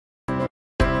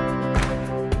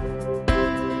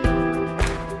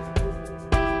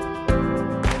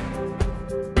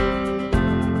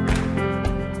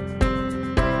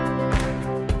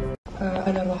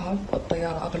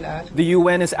The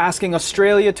UN is asking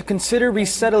Australia to consider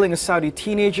resettling a Saudi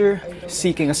teenager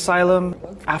seeking asylum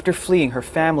after fleeing her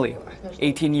family.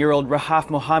 18-year-old Rahaf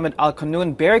Mohammed Al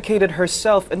Qanun barricaded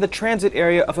herself in the transit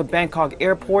area of a Bangkok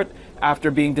airport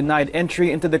after being denied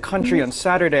entry into the country on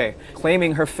Saturday,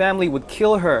 claiming her family would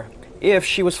kill her if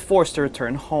she was forced to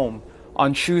return home.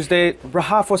 On Tuesday,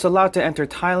 Rahaf was allowed to enter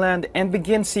Thailand and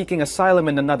begin seeking asylum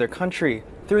in another country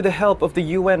through the help of the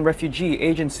UN Refugee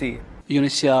Agency.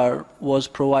 UNHCR was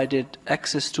provided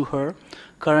access to her.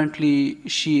 Currently,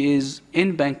 she is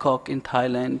in Bangkok in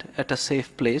Thailand at a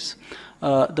safe place.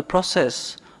 The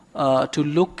process to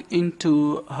look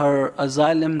into her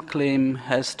asylum claim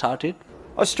has started.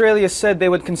 Australia said they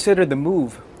would consider the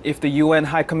move if the UN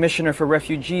High Commissioner for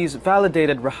Refugees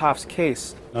validated Rahaf's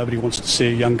case. Nobody wants to see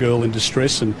a young girl in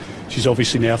distress, and she's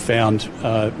obviously now found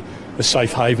a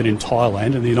safe haven in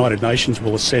Thailand, and the United Nations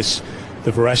will assess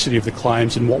the veracity of the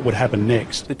claims and what would happen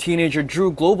next. The teenager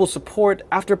drew global support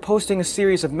after posting a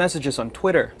series of messages on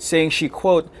Twitter, saying she,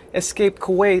 quote, escaped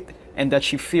Kuwait and that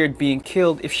she feared being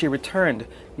killed if she returned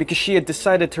because she had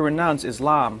decided to renounce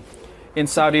Islam. In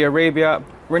Saudi Arabia,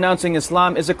 renouncing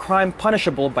Islam is a crime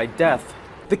punishable by death.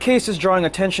 The case is drawing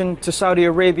attention to Saudi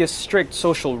Arabia's strict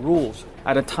social rules,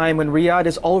 at a time when Riyadh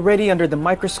is already under the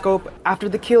microscope after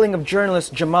the killing of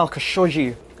journalist Jamal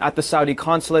Khashoggi at the Saudi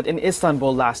consulate in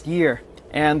Istanbul last year,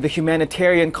 and the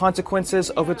humanitarian consequences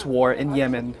of its war in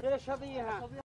Yemen.